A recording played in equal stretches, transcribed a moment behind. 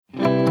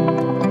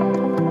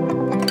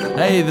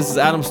Hey, this is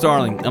Adam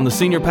Starling. I'm the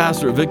senior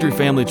pastor at Victory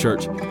Family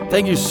Church.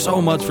 Thank you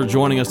so much for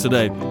joining us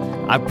today.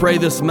 I pray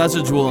this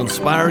message will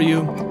inspire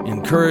you,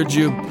 encourage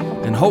you,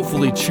 and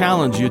hopefully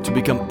challenge you to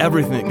become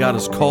everything that God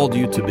has called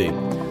you to be.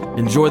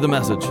 Enjoy the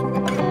message.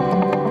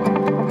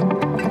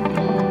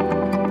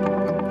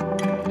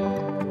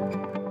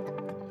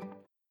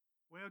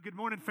 Well, good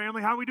morning,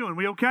 family. How are we doing?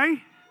 We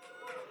okay?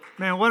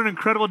 Man, what an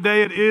incredible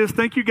day it is.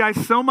 Thank you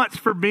guys so much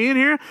for being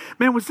here.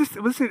 Man, was this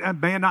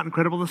band not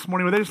incredible this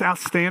morning? Were they just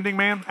outstanding,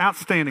 man?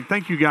 Outstanding.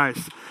 Thank you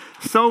guys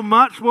so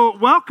much. Well,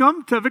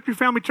 welcome to Victory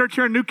Family Church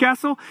here in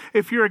Newcastle.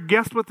 If you're a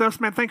guest with us,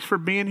 man, thanks for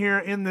being here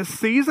in this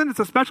season. It's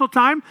a special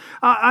time,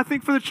 I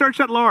think, for the church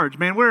at large,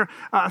 man. We're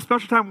a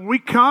special time when we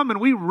come and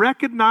we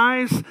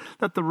recognize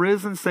that the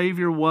risen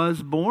Savior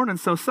was born. And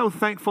so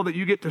thankful that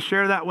you get to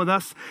share that with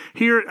us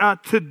here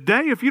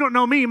today. If you don't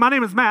know me, my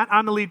name is Matt.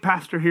 I'm the lead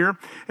pastor here.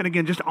 And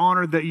again, just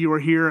honored that you are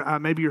here.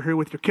 Maybe you're here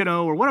with your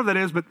kiddo or whatever that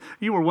is, but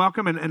you were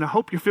welcome, and I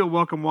hope you feel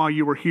welcome while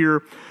you were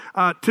here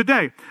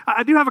today.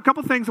 I do have a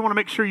couple things I want to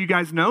make sure you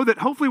guys know, that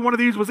hopefully one of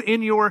these was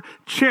in your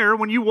chair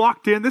when you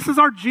walked in. This is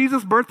our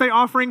Jesus birthday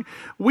offering.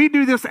 We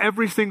do this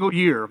every single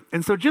year.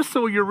 And so just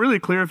so you're really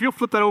clear, if you'll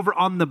flip that over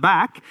on the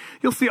back,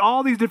 you'll see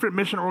all these different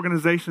mission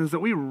organizations that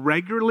we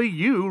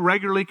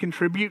regularly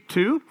contribute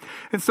to.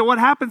 And so what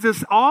happens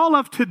is all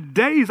of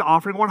today's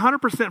offering,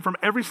 100% from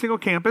every single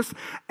campus,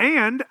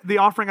 and the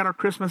offering at our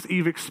Christmas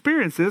Eve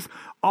experiences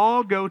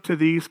all go to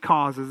these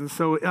causes. And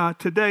so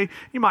today,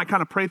 you might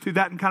kind of pray through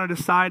that and kind of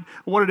decide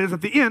what it is at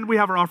the end. We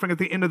have our offering at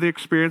the end of the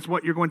experience,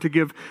 what you're going to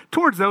give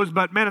towards those.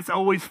 But man, it's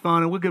always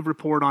fun, and we'll give a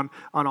report on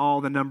all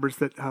the numbers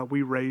that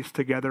we raise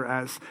together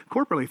as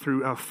corporately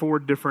through 4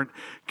 different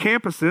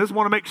campuses.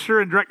 Want to make sure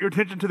and direct your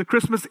attention to the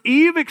Christmas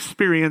Eve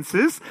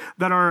experiences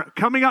that are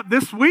coming up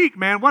this week,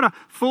 man. What a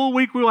full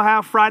week we will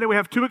have. Friday, we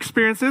have 2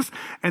 experiences,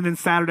 and then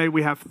Saturday,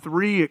 we have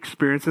 3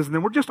 experiences, and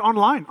then we're just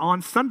online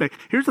on Sunday.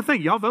 Here's the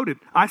thing, y'all voted.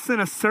 I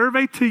sent a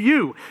survey to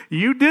you.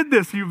 You did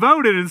this, you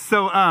voted, and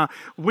so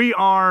we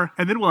are,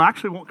 and then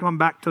won't come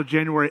back till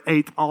January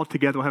 8th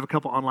altogether. We'll have a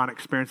couple online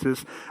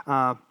experiences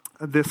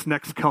this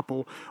next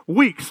couple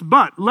weeks.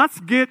 But let's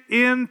get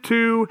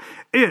into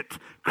it.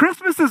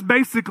 Christmas is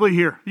basically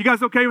here. You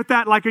guys okay with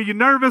that? Like, are you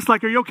nervous?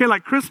 Like, are you okay?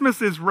 Like,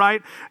 Christmas is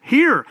right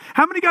here.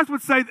 How many guys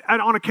would say that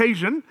on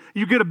occasion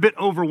you get a bit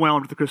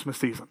overwhelmed with the Christmas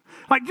season?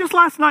 Like, just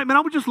last night, man, I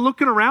was just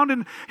looking around,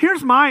 and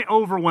here's my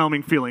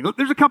overwhelming feeling.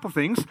 There's a couple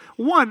things.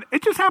 One,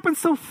 it just happens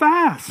so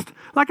fast.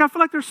 Like, I feel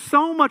like there's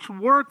so much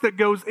work that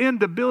goes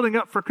into building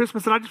up for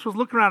Christmas, and I just was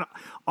looking around at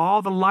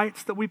all the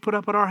lights that we put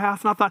up at our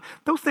house, and I thought,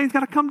 those things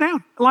got to come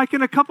down. Like,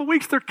 in a couple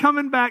weeks, they're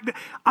coming back.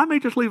 I may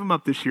just leave them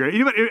up this year.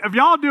 If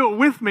y'all do it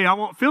with me, I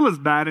won't feel as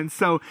bad. And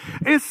so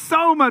it's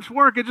so much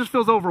work. It just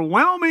feels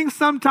overwhelming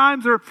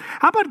sometimes. Or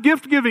how about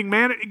gift giving,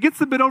 man? It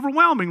gets a bit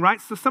overwhelming, right?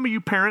 So some of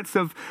you parents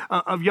of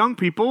young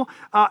people,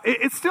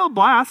 it's still a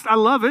blast. I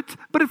love it,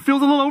 but it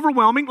feels a little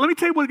overwhelming. Let me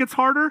tell you what gets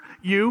harder.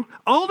 You,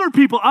 older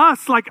people,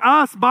 us,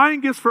 buying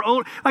gifts for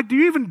old. Like, do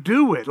you even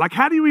do it? Like,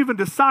 how do you even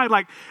decide?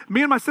 Like,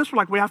 me and my sister,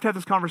 we have to have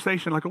this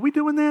conversation. Like, are we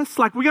doing this?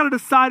 Like, we got to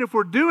decide if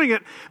we're doing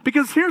it,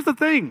 because here's the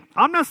thing.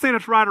 I'm not saying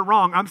it's right or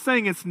wrong. I'm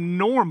saying it's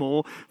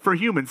normal for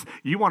humans.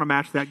 You want to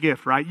match that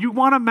gift, right? You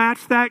want to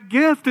match that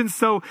gift. And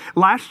so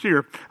last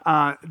year,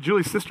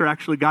 Julie's sister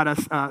actually got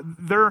us,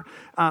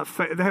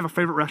 they have a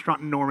favorite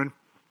restaurant in Norman.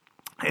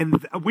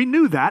 And we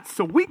knew that,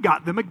 so we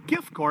got them a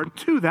gift card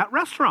to that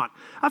restaurant.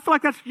 I feel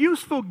like that's a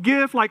useful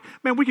gift. Like,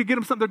 man, we could get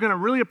them something they're going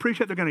to really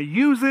appreciate. They're going to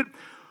use it.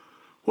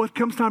 Well, it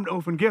comes time to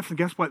open gifts, and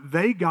guess what?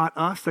 They got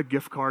us a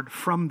gift card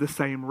from the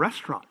same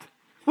restaurant,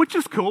 which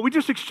is cool. We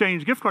just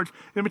exchanged gift cards.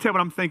 Let me tell you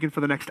what I'm thinking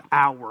for the next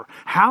hour.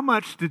 How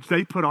much did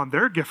they put on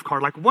their gift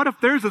card? Like, what if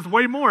theirs is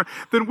way more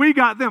than we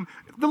got them?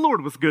 The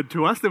Lord was good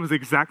to us. It was the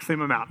exact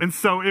same amount. And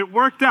so it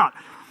worked out.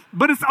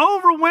 But it's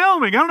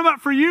overwhelming. I don't know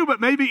about for you, but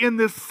maybe in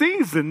this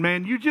season,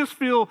 man, you just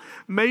feel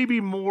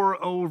maybe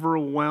more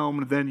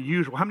overwhelmed than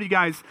usual. How many of you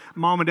guys,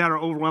 mom and dad, are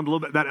overwhelmed a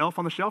little bit? That elf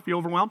on the shelf, you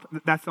overwhelmed?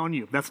 That's on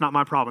you. That's not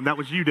my problem. That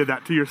was you did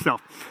that to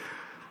yourself.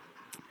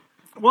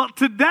 Well,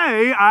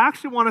 today, I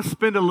actually want to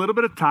spend a little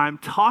bit of time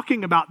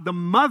talking about the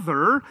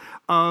mother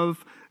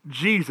of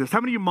Jesus.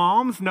 How many of you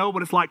moms know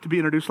what it's like to be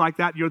introduced like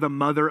that? You're the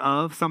mother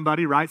of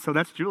somebody, right? So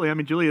that's Julie. I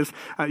mean, Julie is,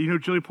 you know who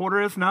Julie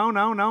Porter is?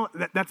 No.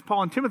 That's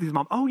Paul and Timothy's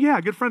mom. Oh, yeah,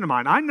 a good friend of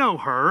mine. I know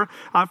her.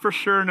 I for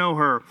sure know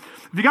her.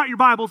 If you got your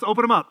Bibles,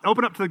 open them up.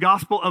 Open up to the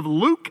Gospel of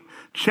Luke,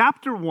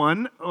 chapter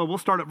 1. We'll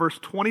start at verse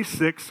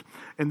 26,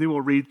 and then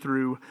we'll read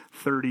through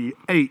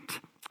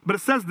 38. But it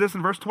says this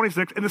in verse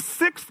 26, in the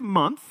 6th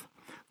month,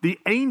 the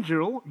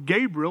angel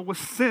Gabriel was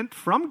sent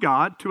from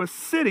God to a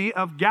city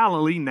of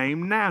Galilee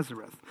named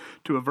Nazareth,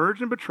 to a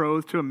virgin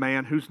betrothed to a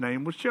man whose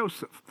name was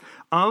Joseph,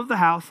 of the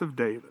house of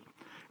David.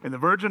 And the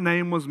virgin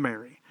name was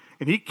Mary.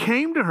 And he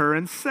came to her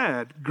and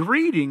said,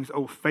 "Greetings,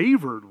 O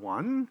favored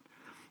one,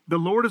 the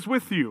Lord is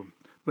with you."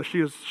 But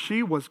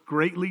she was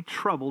greatly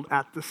troubled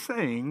at the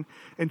saying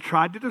and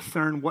tried to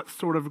discern what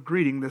sort of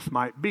greeting this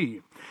might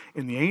be.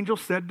 And the angel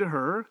said to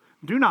her,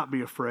 "Do not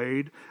be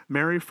afraid,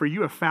 Mary, for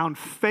you have found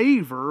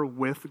favor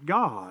with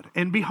God.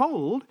 And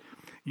behold,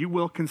 you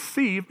will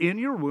conceive in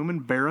your womb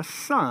and bear a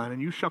son,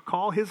 and you shall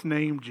call his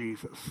name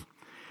Jesus.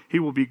 He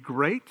will be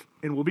great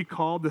and will be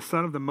called the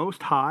Son of the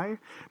Most High,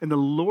 and the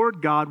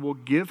Lord God will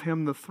give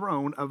him the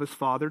throne of his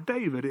father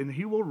David, and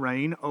he will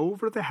reign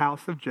over the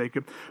house of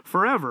Jacob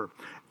forever,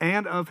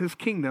 and of his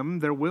kingdom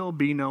there will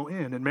be no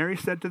end." And Mary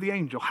said to the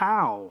angel,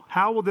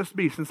 How will this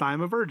be, since I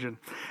am a virgin?"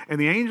 And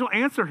the angel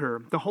answered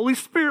her, "The Holy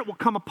Spirit will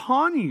come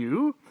upon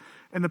you,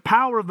 and the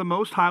power of the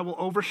Most High will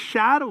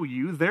overshadow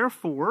you.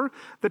 Therefore,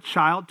 the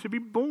child to be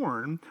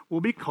born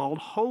will be called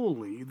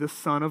Holy, the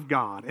Son of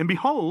God. And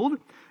behold,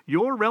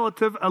 your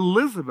relative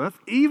Elizabeth,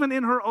 even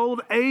in her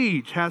old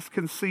age, has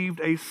conceived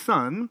a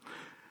son,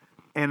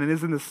 and it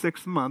is in the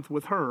 6th month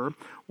with her,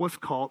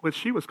 but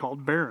she was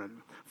called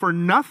barren. For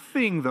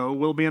nothing, though,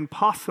 will be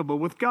impossible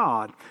with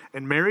God."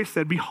 And Mary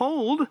said,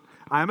 "Behold,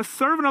 I am a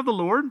servant of the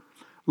Lord.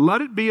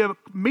 Let it be of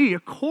me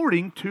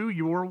according to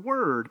your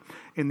word."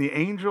 And the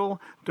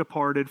angel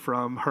departed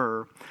from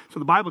her. So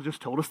the Bible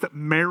just told us that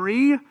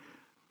Mary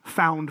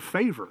found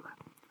favor.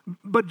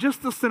 But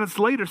just a sentence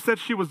later said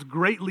she was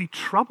greatly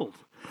troubled.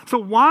 So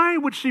why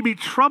would she be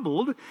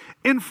troubled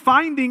in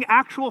finding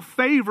actual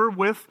favor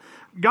with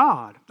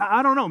God?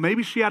 I don't know.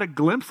 Maybe she had a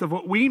glimpse of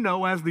what we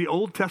know as the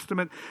Old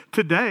Testament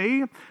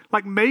today.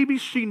 Like maybe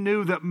she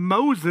knew that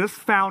Moses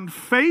found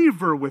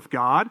favor with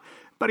God,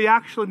 but he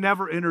actually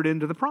never entered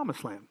into the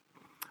promised land.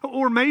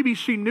 Or maybe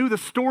she knew the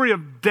story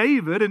of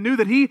David and knew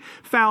that he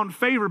found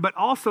favor, but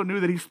also knew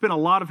that he spent a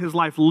lot of his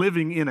life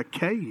living in a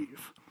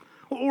cave.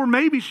 Or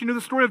maybe she knew the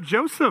story of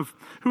Joseph,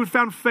 who had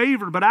found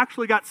favor, but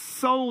actually got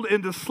sold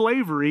into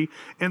slavery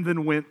and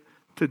then went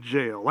to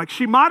jail. Like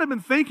she might have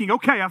been thinking,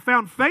 okay, I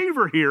found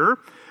favor here,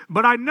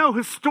 but I know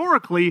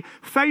historically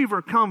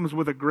favor comes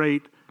with a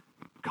great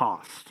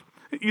cost.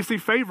 You see,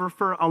 favor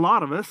for a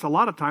lot of us, a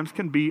lot of times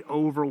can be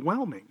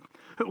overwhelming.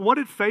 What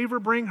did favor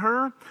bring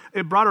her?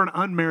 It brought her an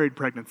unmarried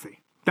pregnancy.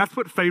 That's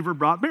what favor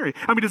brought Mary.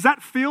 I mean, does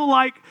that feel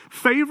like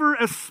favor,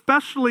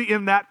 especially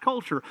in that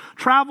culture?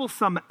 Travel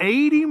some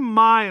 80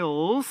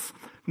 miles,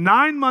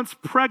 9 months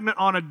pregnant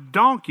on a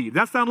donkey.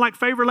 That sound like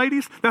favor,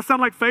 ladies? That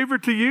sound like favor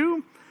to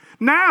you?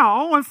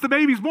 Now, once the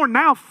baby's born,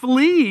 now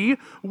flee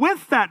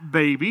with that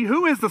baby,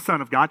 who is the Son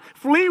of God.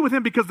 Flee with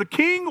him because the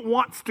king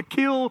wants to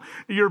kill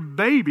your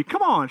baby.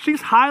 Come on,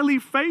 she's highly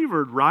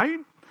favored, right?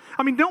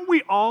 I mean, don't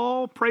we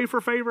all pray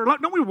for favor? Like,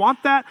 don't we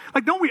want that?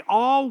 Like, don't we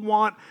all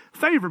want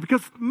favor?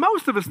 Because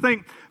most of us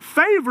think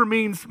favor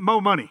means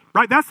more money,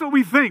 right? That's what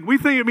we think. We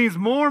think it means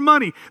more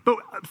money. But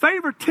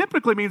favor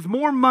typically means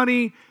more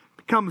money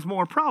becomes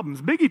more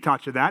problems. Biggie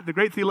taught you that, the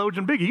great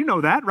theologian Biggie. You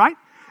know that, right?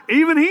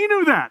 Even he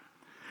knew that.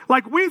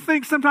 Like, we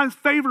think sometimes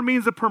favor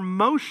means a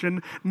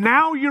promotion.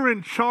 Now you're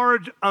in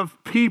charge of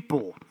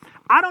people.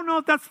 I don't know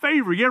if that's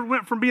favor. You ever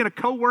went from being a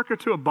coworker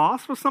to a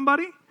boss with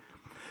somebody?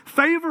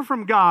 Favor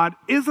from God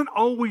isn't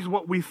always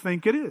what we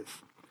think it is.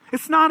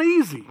 It's not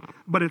easy,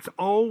 but it's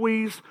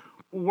always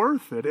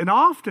worth it. And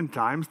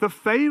oftentimes, the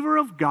favor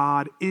of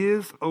God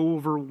is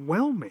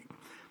overwhelming.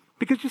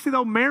 Because you see,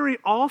 though, Mary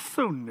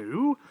also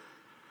knew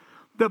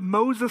that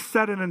Moses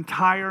set an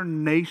entire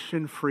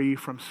nation free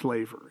from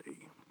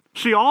slavery.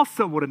 She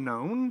also would have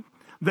known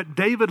that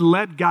David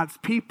led God's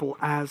people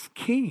as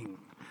king.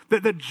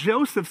 That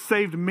Joseph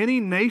saved many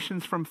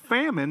nations from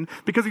famine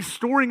because he's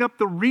storing up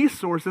the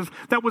resources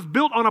that was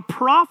built on a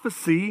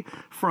prophecy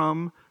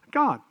from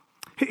God.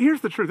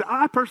 Here's the truth.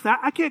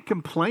 I can't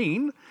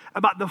complain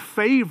about the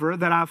favor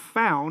that I've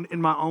found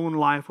in my own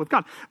life with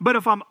God. But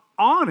if I'm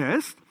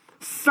honest,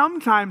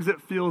 sometimes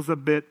it feels a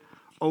bit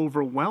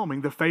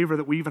overwhelming, the favor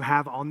that we even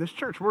have on this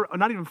church. We're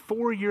not even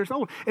 4 years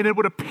old. And it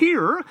would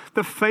appear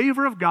the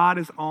favor of God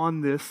is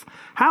on this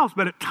house.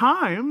 But at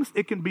times,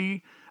 it can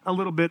be a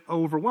little bit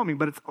overwhelming,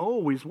 but it's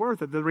always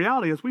worth it. The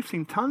reality is we've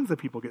seen tons of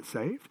people get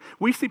saved.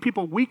 We see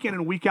people week in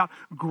and week out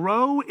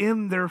grow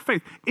in their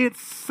faith. It's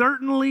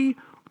certainly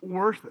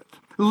worth it.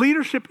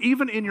 Leadership,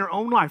 even in your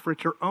own life or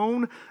at your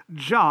own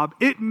job,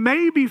 it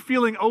may be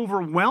feeling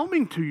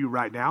overwhelming to you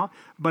right now,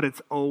 but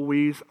it's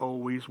always,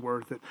 always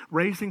worth it.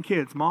 Raising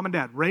kids, mom and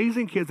dad,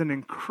 raising kids in an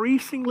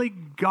increasingly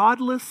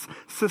godless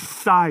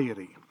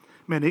society,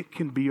 man, it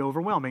can be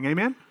overwhelming,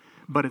 amen?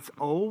 But it's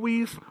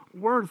always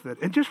worth it.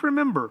 And just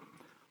remember,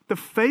 the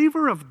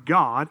favor of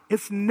God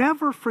is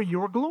never for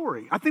your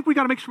glory. I think we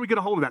got to make sure we get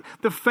a hold of that.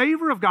 The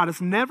favor of God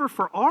is never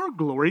for our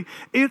glory.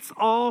 It's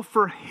all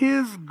for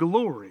His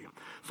glory.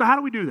 So how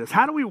do we do this?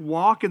 How do we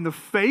walk in the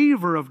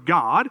favor of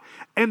God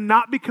and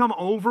not become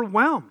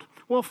overwhelmed?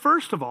 Well,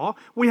 first of all,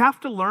 we have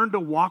to learn to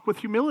walk with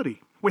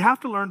humility. We have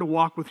to learn to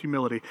walk with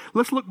humility.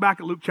 Let's look back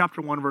at Luke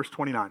chapter 1, verse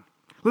 29.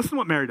 Listen to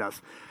what Mary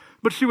does.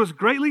 But she was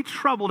greatly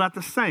troubled at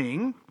the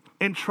saying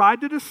and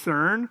tried to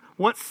discern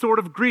what sort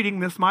of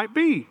greeting this might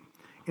be.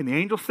 And the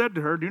angel said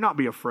to her, "Do not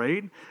be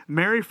afraid,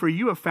 Mary, for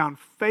you have found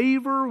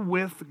favor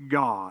with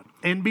God.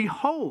 And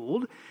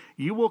behold,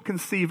 you will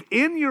conceive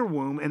in your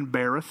womb and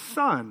bear a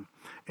son,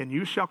 and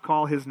you shall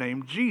call his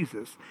name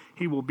Jesus.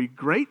 He will be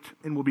great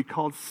and will be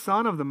called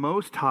Son of the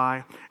Most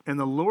High, and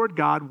the Lord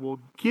God will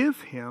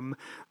give him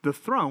the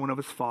throne of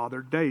his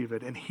father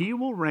David, and he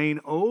will reign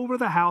over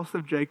the house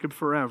of Jacob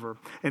forever,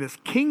 and his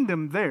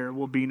kingdom there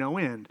will be no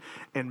end.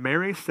 And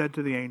Mary said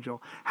to the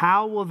angel,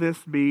 how will this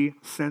be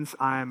since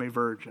I am a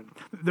virgin?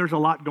 There's a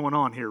lot going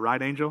on here,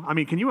 right, angel? I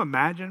mean, can you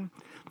imagine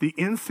the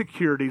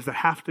insecurities that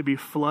have to be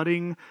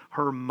flooding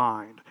her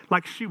mind?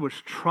 Like, she was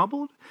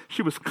troubled.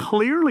 She was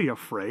clearly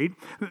afraid.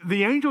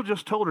 The angel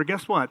just told her,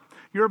 guess what?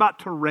 You're about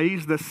to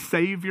raise the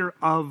Savior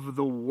of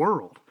the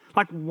world.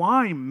 Like,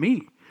 why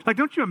me? Like,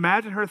 don't you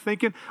imagine her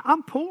thinking,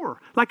 I'm poor,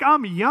 like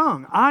I'm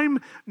young, I'm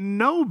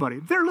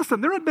nobody.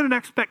 Listen, there had been an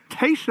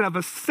expectation of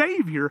a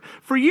Savior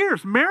for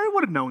years. Mary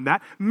would have known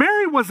that.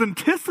 Mary was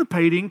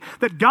anticipating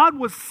that God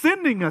was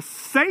sending a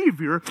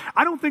Savior.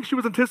 I don't think she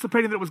was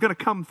anticipating that it was going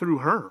to come through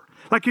her.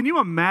 Like, can you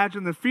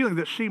imagine the feeling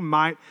that she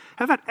might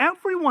have had?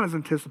 Everyone is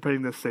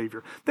anticipating this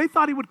Savior. They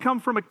thought he would come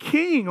from a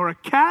king or a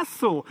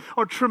castle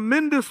or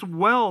tremendous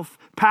wealth,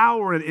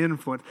 power, and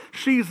influence.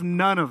 She's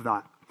none of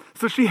that.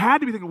 So she had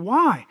to be thinking,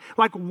 why?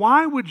 Like,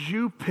 why would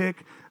you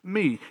pick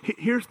me?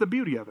 Here's the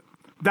beauty of it.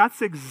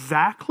 That's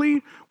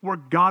exactly where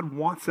God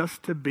wants us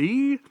to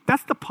be.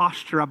 That's the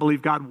posture I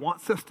believe God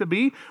wants us to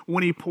be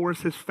when he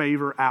pours his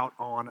favor out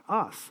on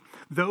us.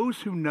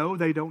 Those who know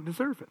they don't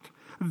deserve it.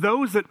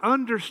 Those that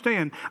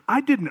understand, I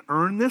didn't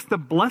earn this. The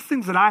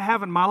blessings that I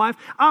have in my life,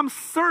 I'm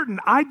certain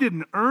I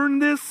didn't earn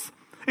this.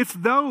 It's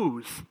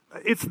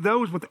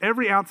those with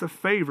every ounce of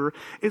favor,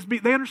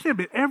 they understand,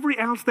 but every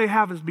ounce they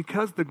have is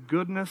because the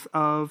goodness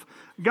of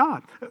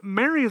God.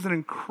 Mary is an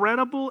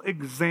incredible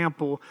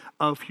example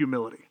of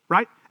humility,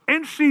 right?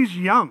 And she's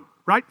young,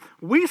 right?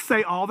 We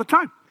say all the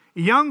time,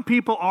 young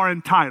people are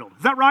entitled.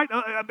 Is that right?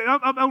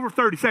 Over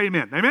 30, say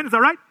amen. Amen, is that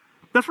right?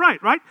 That's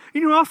right, right? You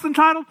know who else is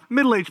entitled?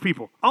 Middle-aged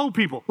people, old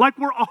people. Like,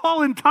 we're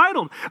all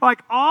entitled. Like,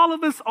 all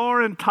of us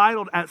are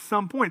entitled at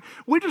some point.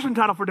 We're just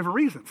entitled for different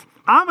reasons.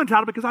 I'm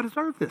entitled because I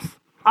deserve this.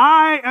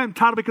 I am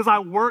entitled because I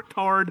worked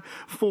hard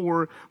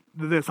for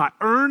this. I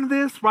earned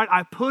this, right?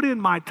 I put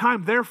in my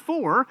time.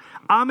 Therefore,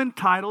 I'm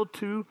entitled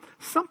to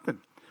something.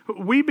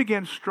 We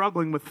begin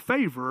struggling with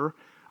favor,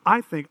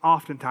 I think,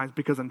 oftentimes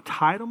because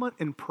entitlement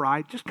and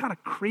pride just kind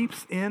of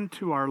creeps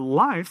into our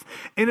lives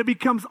and it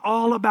becomes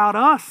all about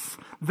us.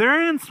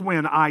 There's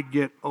when I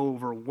get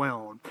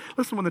overwhelmed.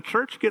 Listen, when the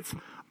church gets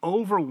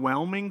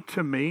overwhelming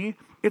to me,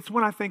 it's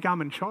when I think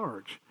I'm in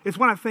charge. It's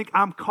when I think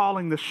I'm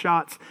calling the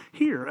shots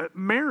here.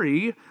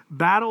 Mary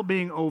battled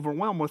being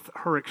overwhelmed with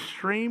her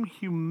extreme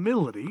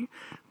humility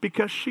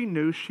because she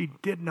knew she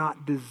did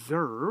not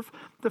deserve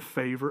the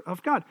favor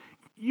of God.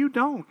 You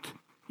don't.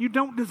 You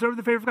don't deserve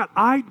the favor of God.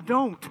 I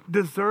don't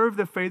deserve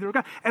the favor of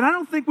God. And I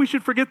don't think we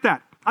should forget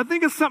that. I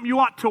think it's something you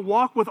ought to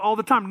walk with all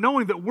the time,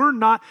 knowing that we're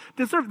not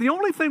deserved. The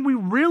only thing we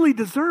really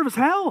deserve is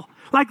hell.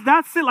 Like,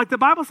 that's it. Like the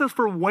Bible says,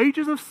 for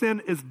wages of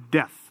sin is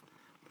death.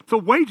 So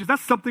wages,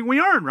 that's something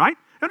we earn, right?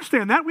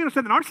 Understand that? We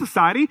understand that in our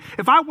society,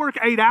 if I work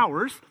 8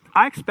 hours,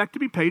 I expect to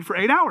be paid for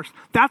 8 hours.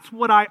 That's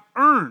what I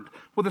earned.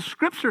 Well, the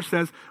scripture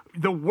says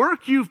the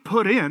work you've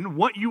put in,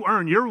 what you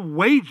earn, your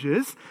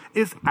wages,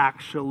 is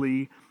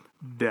actually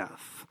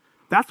death.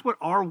 That's what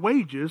our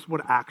wages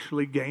would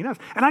actually gain us.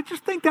 And I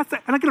just think and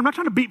again, I'm not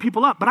trying to beat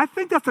people up, but I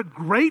think that's a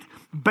great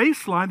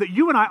baseline that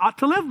you and I ought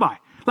to live by.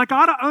 Like,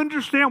 I ought to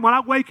understand when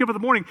I wake up in the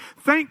morning,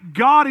 thank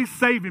God he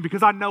saved me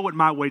because I know what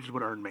my wages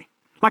would earn me.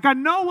 Like, I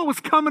know what was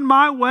coming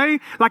my way.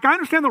 Like, I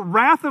understand the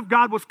wrath of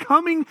God was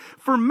coming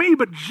for me,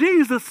 but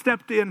Jesus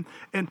stepped in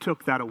and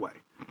took that away.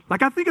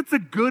 Like, I think it's a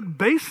good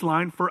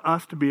baseline for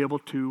us to be able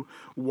to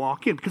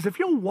walk in. Because if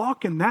you'll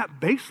walk in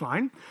that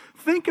baseline,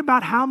 think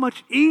about how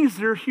much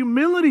easier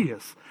humility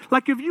is.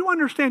 Like, if you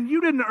understand you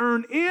didn't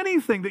earn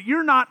anything, that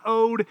you're not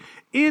owed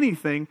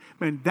anything,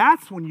 man,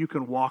 that's when you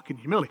can walk in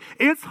humility.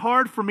 It's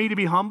hard for me to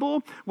be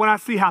humble when I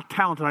see how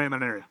talented I am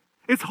in an area.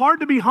 It's hard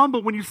to be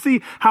humble when you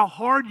see how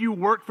hard you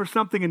worked for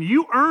something and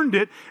you earned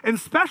it, and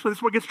especially, this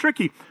is where it gets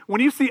tricky,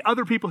 when you see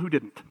other people who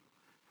didn't.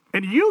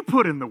 And you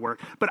put in the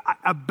work. But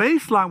a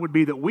baseline would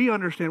be that we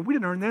understand we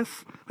didn't earn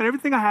this, and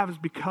everything I have is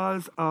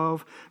because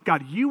of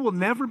God. You will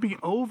never be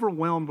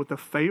overwhelmed with the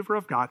favor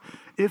of God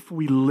if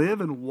we live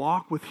and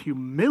walk with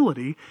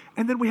humility,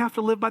 and then we have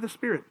to live by the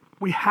Spirit.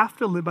 We have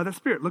to live by the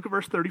Spirit. Look at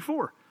verse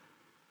 34.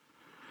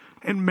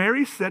 And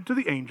Mary said to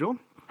the angel,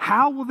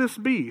 how will this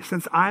be,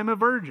 since I am a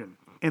virgin?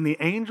 And the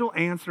angel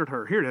answered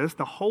her, here it is,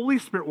 the Holy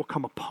Spirit will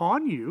come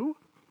upon you,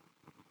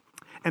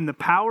 and the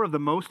power of the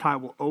Most High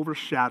will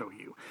overshadow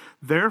you.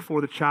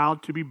 Therefore, the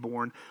child to be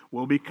born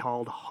will be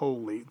called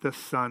Holy, the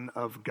Son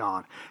of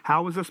God.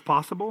 How is this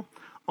possible?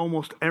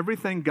 Almost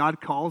everything God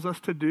calls us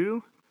to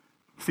do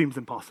seems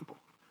impossible.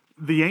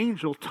 The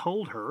angel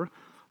told her,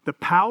 the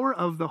power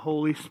of the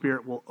Holy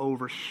Spirit will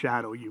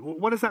overshadow you.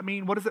 What does that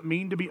mean? What does it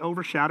mean to be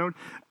overshadowed?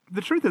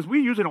 The truth is,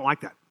 we usually don't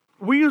like that.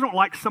 We usually don't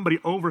like somebody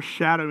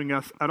overshadowing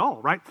us at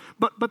all, right?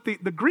 But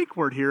the Greek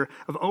word here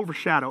of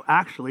overshadow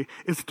actually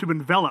is to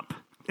envelop.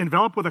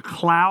 enveloped with a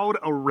cloud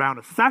around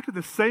us. It's actually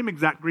the same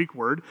exact Greek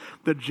word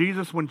that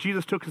when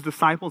Jesus took his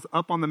disciples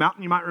up on the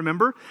mountain, you might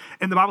remember.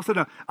 And the Bible said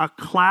a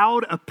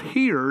cloud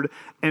appeared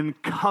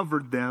and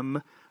covered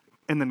them,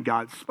 and then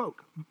God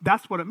spoke.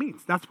 That's what it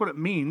means. That's what it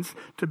means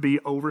to be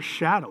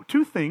overshadowed.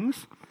 Two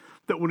things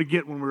that we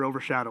get when we're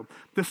overshadowed.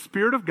 The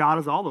Spirit of God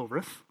is all over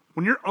us.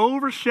 When you're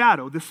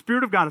overshadowed, the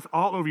Spirit of God is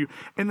all over you.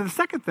 And then the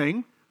second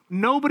thing,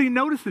 nobody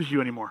notices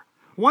you anymore.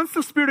 Once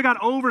the Spirit of God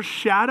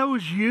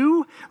overshadows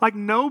you, like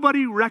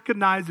nobody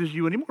recognizes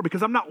you anymore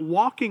because I'm not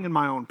walking in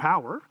my own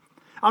power.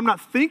 I'm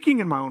not thinking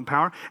in my own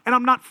power, and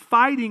I'm not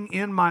fighting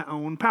in my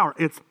own power.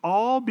 It's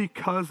all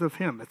because of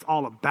him. It's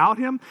all about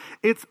him.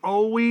 It's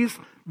always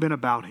been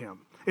about him.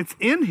 It's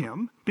in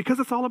him because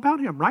it's all about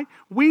him, right?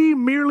 We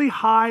merely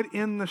hide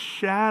in the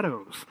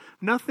shadows.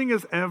 Nothing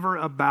is ever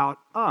about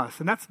us.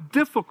 And that's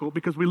difficult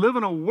because we live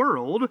in a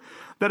world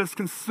that is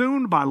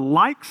consumed by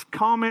likes,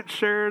 comments,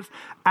 shares,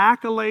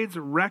 accolades,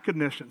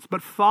 recognitions.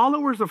 But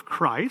followers of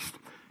Christ,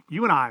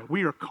 you and I,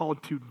 we are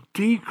called to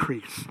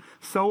decrease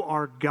so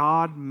our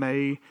God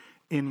may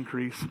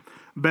increase.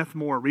 Beth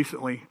Moore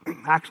recently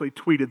actually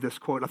tweeted this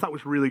quote. I thought it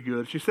was really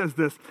good. She says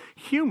this: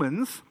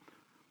 humans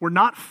were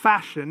not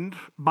fashioned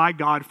by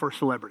God for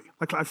celebrity.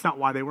 That's not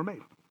why they were made.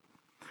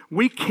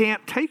 We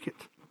can't take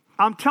it.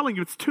 I'm telling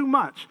you, it's too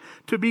much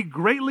to be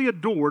greatly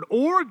adored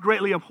or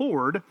greatly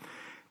abhorred.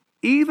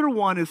 Either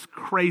one is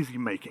crazy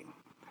making,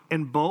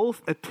 and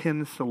both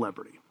attend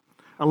celebrity.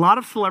 A lot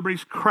of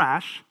celebrities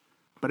crash,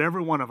 but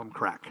every one of them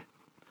crack.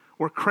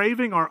 We're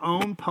craving our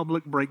own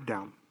public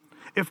breakdown.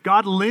 If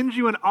God lends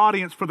you an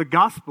audience for the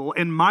gospel,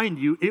 and mind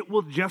you, it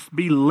will just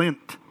be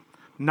lent,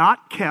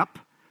 not kept.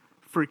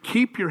 For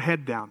keep your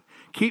head down.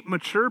 Keep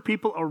mature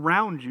people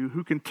around you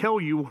who can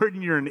tell you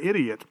when you're an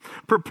idiot.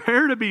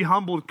 Prepare to be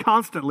humbled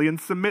constantly and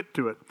submit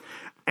to it.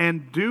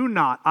 And do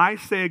not, I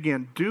say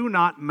again, do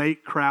not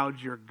make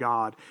crowds your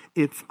God.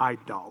 It's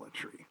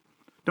idolatry.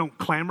 Don't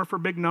clamor for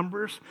big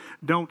numbers.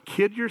 Don't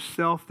kid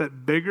yourself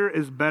that bigger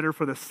is better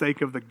for the sake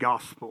of the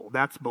gospel.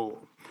 That's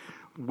bull.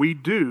 We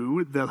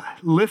do the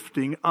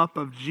lifting up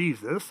of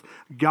Jesus.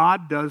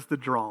 God does the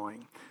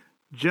drawing.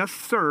 Just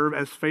serve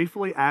as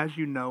faithfully as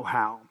you know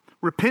how.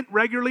 Repent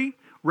regularly,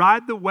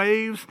 ride the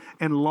waves,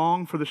 and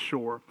long for the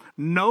shore.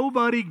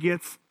 Nobody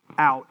gets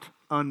out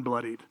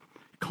unbloodied.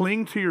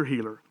 Cling to your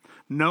healer.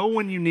 Know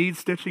when you need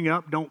stitching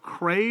up. Don't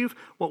crave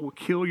what will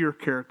kill your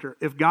character.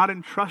 If God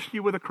entrusts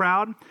you with a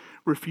crowd,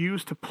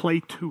 refuse to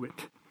play to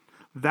it.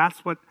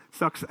 That's what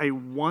sucks a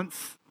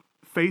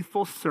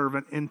faithful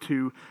servant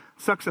into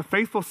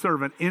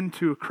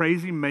a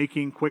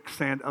crazy-making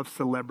quicksand of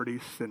celebrity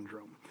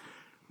syndrome.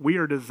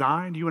 You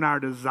and I are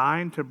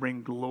designed to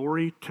bring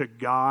glory to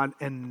God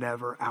and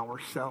never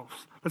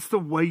ourselves. That's the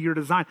way you're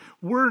designed.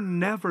 We're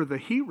never the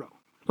hero.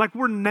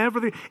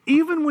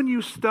 Even when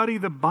you study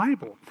the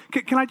Bible.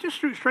 Can I just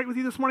shoot straight with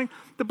you this morning?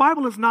 The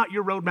Bible is not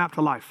your roadmap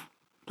to life.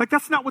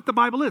 That's not what the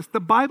Bible is.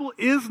 The Bible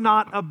is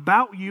not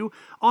about you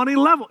on a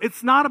level.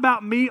 It's not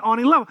about me on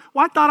a level.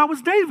 Well, I thought I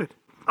was David.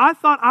 I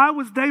thought I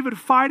was David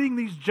fighting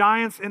these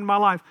giants in my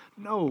life.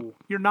 No,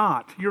 you're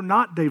not. You're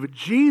not David.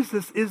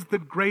 Jesus is the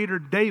greater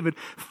David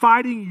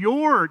fighting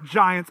your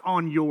giants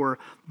on your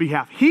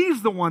behalf.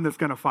 He's the one that's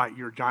going to fight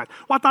your giants.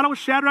 Well, I thought it was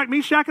Shadrach,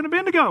 Meshach, and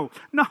Abednego.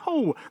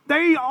 No,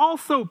 they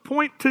also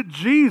point to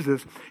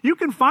Jesus. You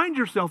can find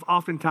yourself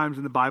oftentimes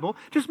in the Bible.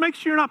 Just make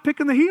sure you're not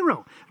picking the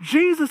hero.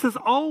 Jesus is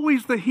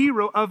always the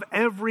hero of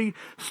every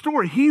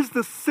story. He's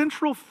the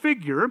central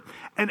figure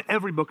in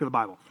every book of the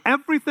Bible.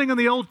 Everything in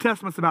the Old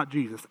Testament is about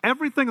Jesus.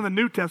 Everything in the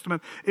New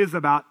Testament is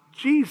about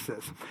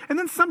Jesus. And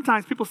then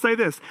sometimes people say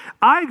this: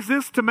 I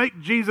exist to make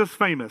Jesus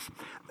famous.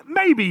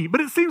 Maybe,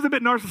 but it seems a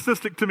bit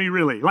narcissistic to me,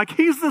 really.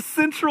 He's the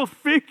central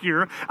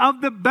figure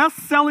of the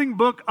best-selling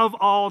book of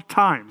all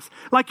times.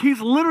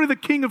 He's literally the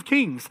King of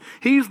Kings.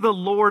 He's the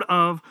Lord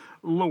of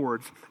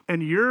Lords.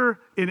 And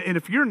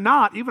if you're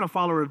not even a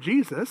follower of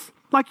Jesus,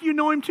 you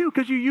know him too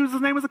because you use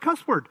his name as a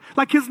cuss word.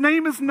 His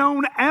name is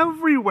known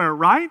everywhere,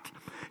 right?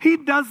 He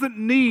doesn't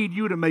need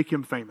you to make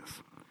him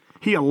famous.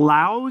 He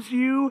allows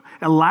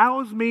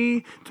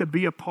me to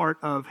be a part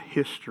of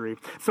history.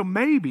 So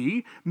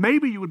maybe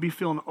you would be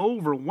feeling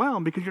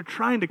overwhelmed because you're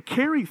trying to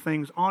carry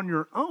things on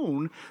your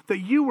own that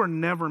you were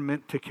never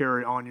meant to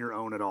carry on your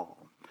own at all.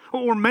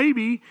 Or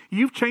maybe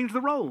you've changed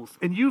the roles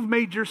and you've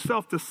made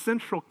yourself the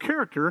central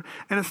character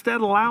and instead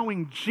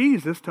allowing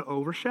Jesus to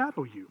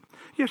overshadow you.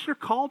 Yes, you're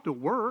called to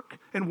work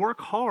and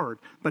work hard,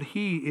 but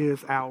he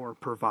is our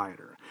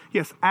provider.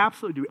 Yes,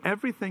 absolutely do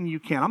everything you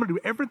can. I'm going to do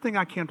everything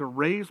I can to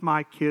raise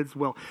my kids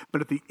well,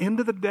 but at the end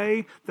of the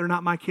day, they're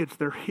not my kids,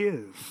 they're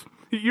his.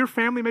 Your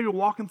family may be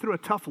walking through a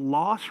tough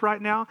loss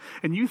right now,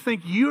 and you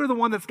think you're the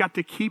one that's got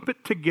to keep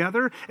it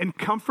together and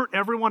comfort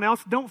everyone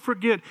else. Don't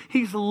forget,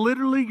 he's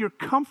literally your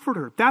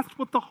comforter. That's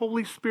what the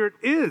Holy Spirit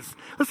is.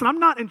 Listen, I'm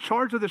not in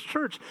charge of this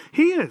church.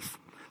 He is.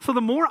 So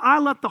the more I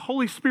let the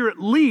Holy Spirit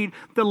lead,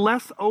 the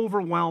less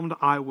overwhelmed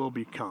I will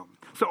become.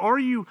 So are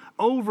you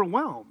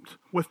overwhelmed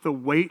with the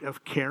weight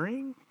of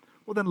carrying?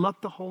 well, then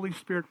let the Holy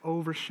Spirit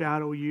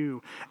overshadow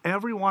you.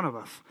 Every one of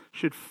us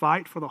should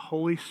fight for the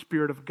Holy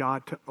Spirit of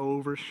God to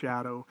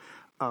overshadow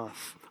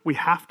us. We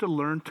have to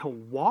learn to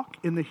walk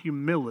in the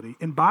humility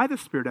and by the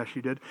Spirit as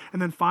she did,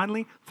 and then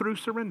finally through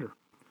surrender.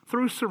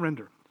 Through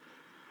surrender.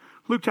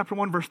 Luke chapter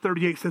 1 verse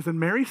 38 says, and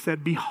Mary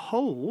said,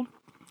 behold,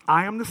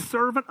 I am the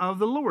servant of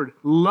the Lord.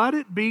 Let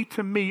it be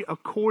to me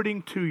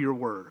according to your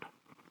word.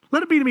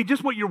 Let it be to me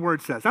just what your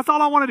word says. That's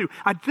all I want to do.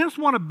 I just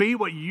want to be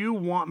what you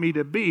want me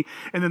to be.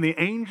 And then the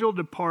angel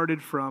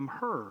departed from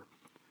her.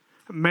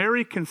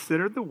 Mary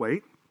considered the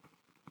weight.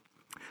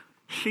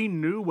 She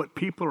knew what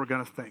people are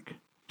going to think.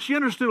 She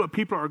understood what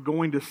people are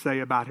going to say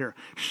about her.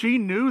 She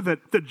knew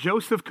that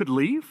Joseph could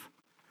leave.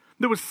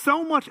 There was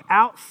so much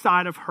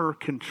outside of her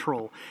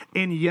control,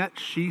 and yet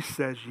she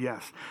says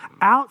yes.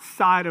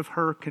 Outside of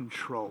her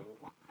control.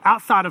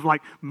 Outside of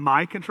like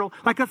my control.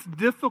 Like that's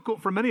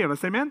difficult for many of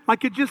us, amen?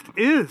 Like it just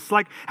is.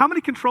 Like how many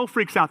control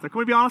freaks out there? Can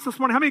we be honest this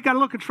morning? How many got a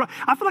little control?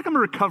 I feel like I'm a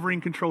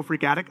recovering control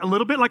freak addict a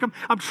little bit. Like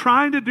I'm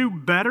trying to do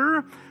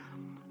better.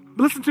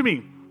 But listen to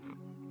me.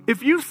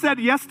 If you said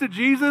yes to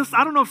Jesus,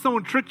 I don't know if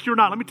someone tricked you or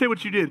not. Let me tell you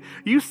what you did.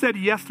 You said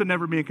yes to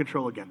never be in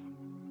control again.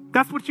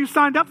 That's what you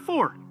signed up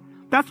for.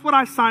 That's what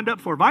I signed up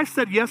for. If I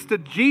said yes to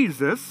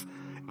Jesus,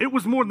 it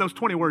was more than those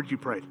 20 words you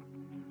prayed.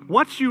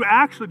 What you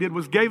actually did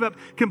was gave up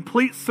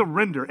complete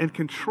surrender and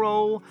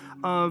control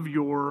of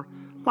your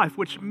life,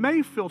 which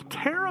may feel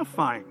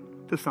terrifying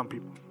to some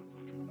people.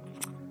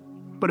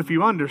 But if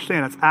you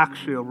understand, it's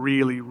actually a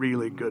really,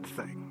 really good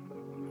thing.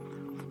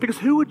 Because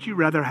who would you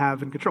rather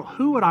have in control?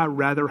 Who would I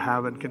rather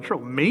have in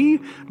control? Me,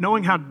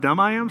 knowing how dumb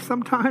I am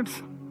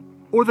sometimes?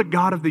 Or the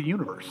God of the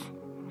universe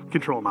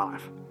control my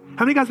life?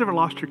 How many of you guys ever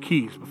lost your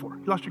keys before?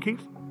 You lost your keys?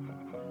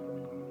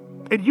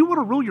 And you want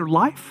to rule your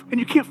life and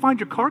you can't find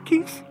your car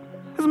keys?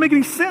 Doesn't make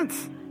any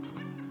sense.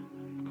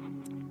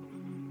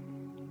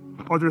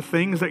 Are there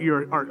things that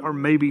you are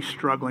maybe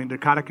struggling to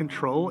kind of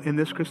control in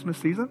this Christmas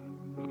season?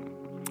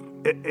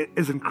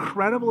 As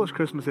incredible as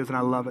Christmas is, and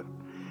I love it,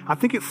 I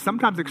think it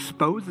sometimes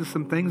exposes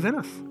some things in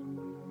us.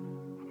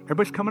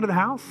 Everybody's coming to the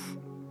house.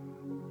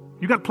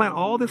 You got to plan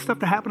all this stuff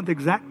to happen at the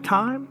exact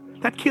time.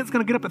 That kid's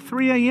going to get up at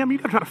 3 a.m. You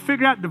got to try to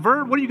figure out,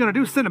 divert. What are you going to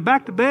do? Send him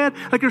back to bed?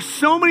 Like there's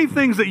so many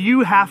things that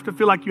you have to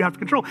feel like you have to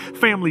control.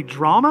 Family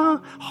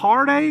drama,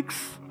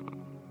 heartaches,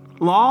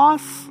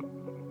 loss.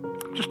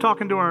 Just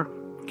talking to our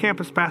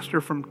campus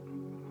pastor from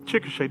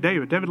Chickasha,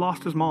 David. David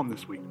lost his mom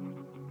this week.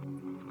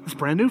 It's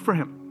brand new for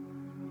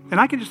him. And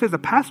I can just say as a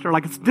pastor,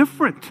 like it's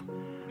different.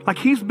 Like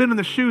he's been in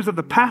the shoes of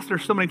the pastor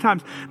so many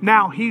times.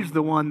 Now he's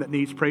the one that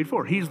needs prayed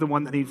for. He's the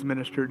one that needs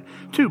ministered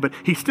to. But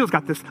he still's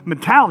got this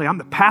mentality. I'm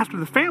the pastor of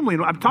the family.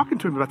 And I'm talking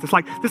to him about this.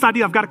 Like this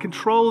idea, I've got to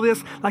control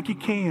this. Like you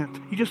can't.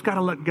 You just got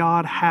to let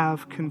God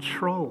have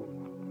control.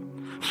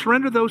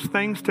 Surrender those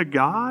things to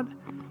God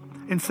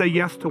and say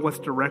yes to what's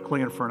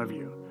directly in front of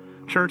you.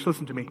 Church,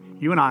 listen to me.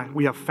 You and I,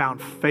 we have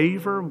found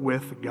favor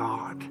with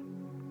God.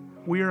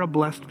 We are a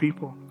blessed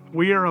people.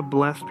 We are a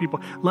blessed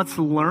people. Let's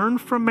learn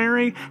from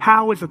Mary.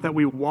 How is it that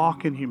we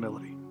walk in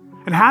humility?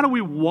 And how do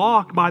we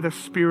walk by the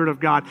Spirit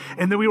of God?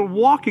 And that we are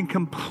walking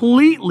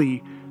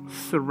completely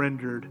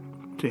surrendered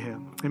to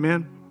Him.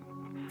 Amen?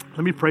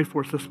 Let me pray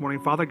for us this morning.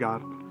 Father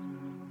God,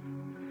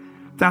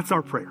 that's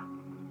our prayer.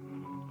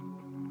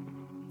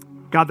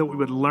 God, that we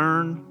would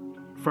learn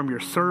from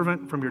your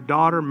servant, from your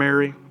daughter,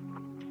 Mary.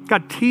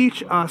 God,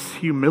 teach us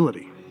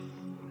humility.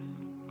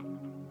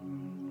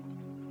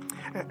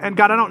 And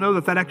God, I don't know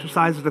that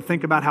exercise is to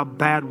think about how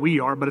bad we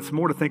are, but it's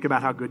more to think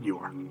about how good you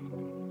are.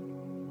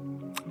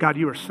 God,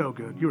 you are so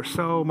good. You are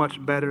so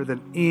much better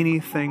than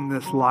anything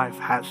this life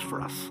has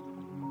for us.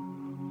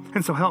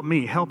 And so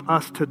help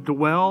us to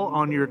dwell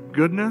on your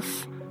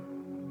goodness.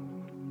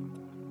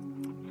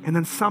 And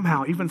then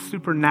somehow, even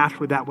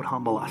supernaturally, that would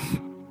humble us.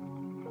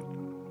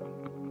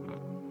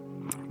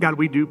 God,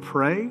 we do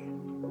pray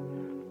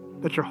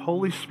that your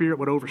Holy Spirit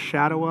would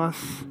overshadow us.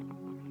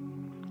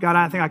 God,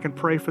 I think I can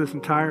pray for this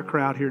entire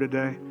crowd here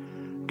today.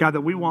 God,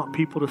 that we want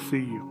people to see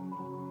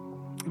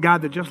you.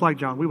 God, that just like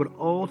John, we would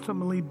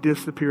ultimately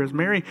disappear. As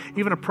Mary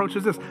even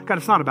approaches this, God,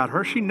 it's not about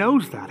her. She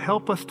knows that.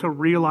 Help us to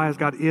realize,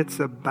 God,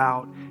 it's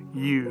about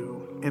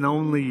you and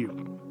only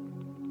you.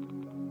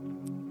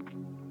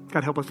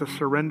 God, help us to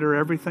surrender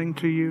everything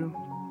to you.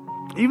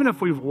 Even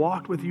if we've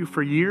walked with you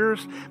for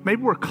years,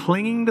 maybe we're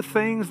clinging to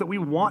things that we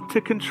want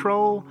to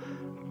control.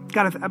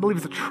 God, I believe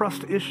it's a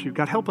trust issue.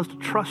 God, help us to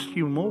trust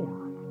you more.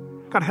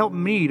 God, help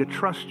me to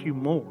trust you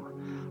more,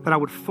 that I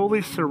would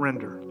fully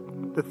surrender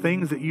the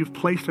things that you've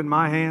placed in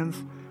my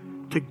hands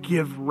to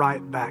give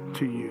right back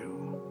to you.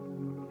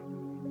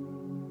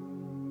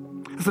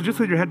 So just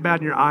with your head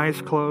bowed and your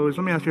eyes closed,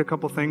 let me ask you a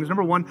couple things.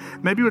 Number one,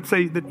 maybe you would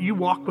say that you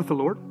walk with the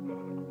Lord,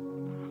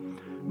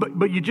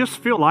 but you just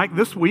feel like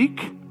this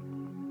week,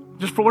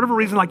 just for whatever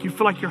reason, like you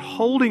feel like you're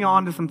holding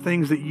on to some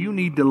things that you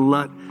need to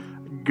let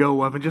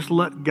go of and just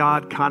let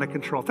God kind of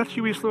control. If that's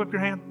you, will you slip up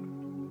your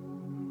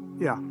hand?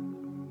 Yeah.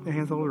 Your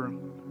hands all over the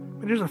room.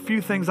 And there's a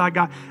few things I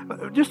got.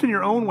 Just in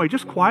your own way,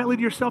 just quietly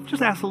to yourself,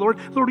 just ask the Lord,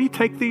 Lord, will you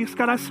take these?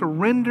 God, I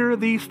surrender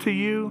these to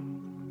you.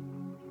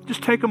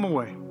 Just take them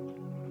away.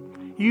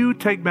 You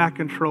take back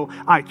control.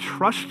 I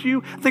trust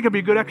you. I think it'd be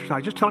a good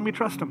exercise. Just tell him you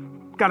trust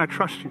him. God, I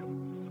trust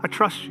you. I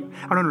trust you.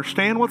 I don't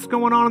understand what's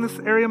going on in this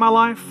area of my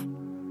life,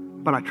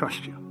 but I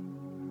trust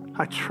you.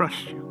 I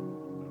trust you.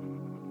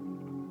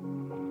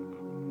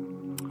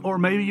 Or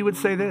maybe you would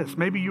say this.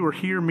 Maybe you are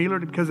here,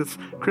 Mealard, because it's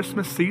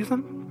Christmas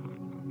season.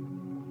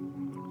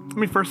 Let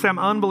me first say I'm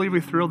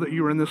unbelievably thrilled that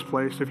you are in this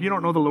place. If you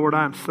don't know the Lord,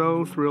 I am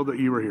so thrilled that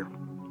you are here.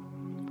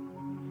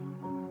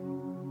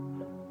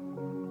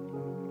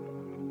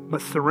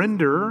 But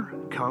surrender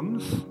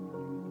comes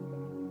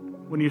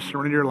when you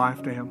surrender your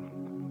life to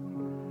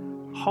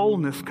him.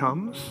 Wholeness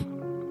comes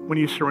when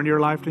you surrender your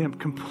life to him.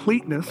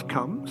 Completeness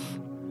comes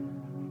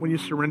when you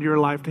surrender your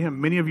life to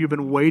him. Many of you have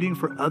been waiting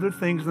for other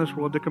things in this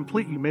world to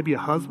complete you. Maybe a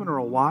husband or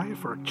a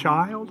wife or a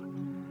child.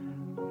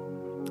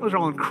 Those are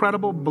all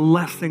incredible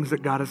blessings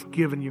that God has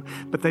given you,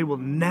 but they will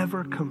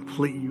never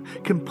complete you.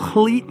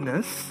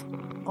 Completeness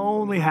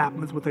only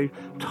happens with a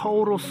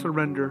total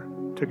surrender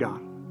to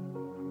God.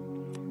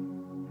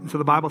 And so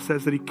the Bible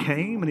says that he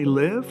came and he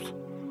lived.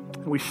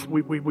 And we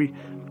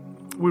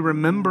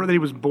remember that he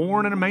was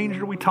born in a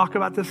manger. We talk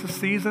about this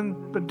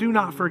season, but do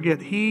not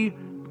forget, he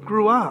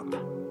grew up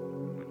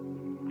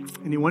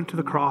and he went to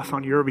the cross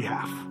on your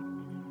behalf.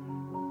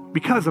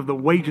 Because of the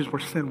wages where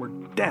sin were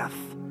death.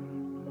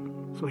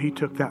 So he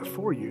took that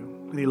for you.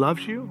 And he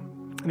loves you.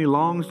 And he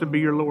longs to be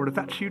your Lord. If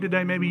that's you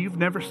today, maybe you've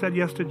never said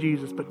yes to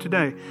Jesus. But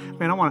today,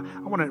 man, I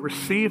want to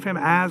receive him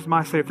as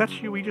my Savior. If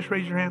that's you, will you just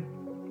raise your hand?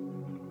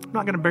 I'm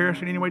not going to embarrass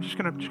you in any way. Just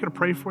going to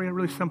pray for you.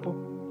 Really simple.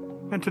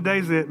 And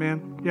today's it,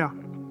 man. Yeah.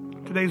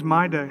 Today's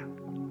my day.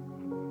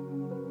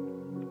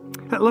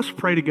 Let's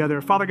pray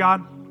together. Father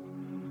God,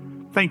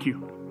 thank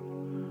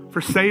you for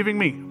saving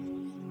me.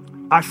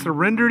 I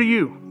surrender to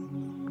you.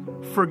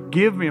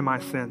 Forgive me of my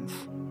sins.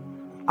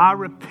 I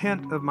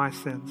repent of my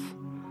sins.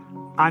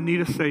 I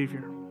need a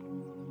Savior.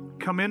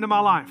 Come into my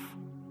life.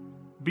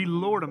 Be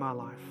Lord of my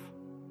life.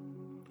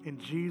 In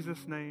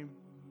Jesus' name,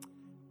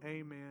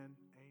 amen.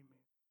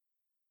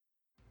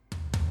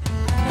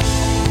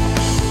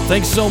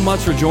 Thanks so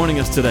much for joining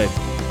us today.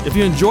 If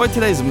you enjoyed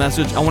today's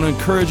message, I want to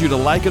encourage you to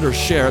like it or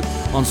share it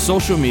on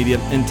social media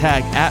and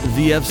tag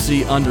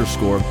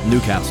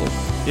 @VFC_Newcastle.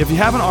 If you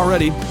haven't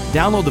already,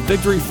 download the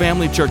Victory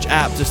Family Church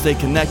app to stay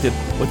connected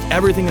with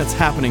everything that's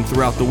happening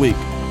throughout the week.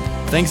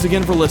 Thanks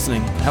again for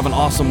listening. Have an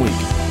awesome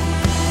week.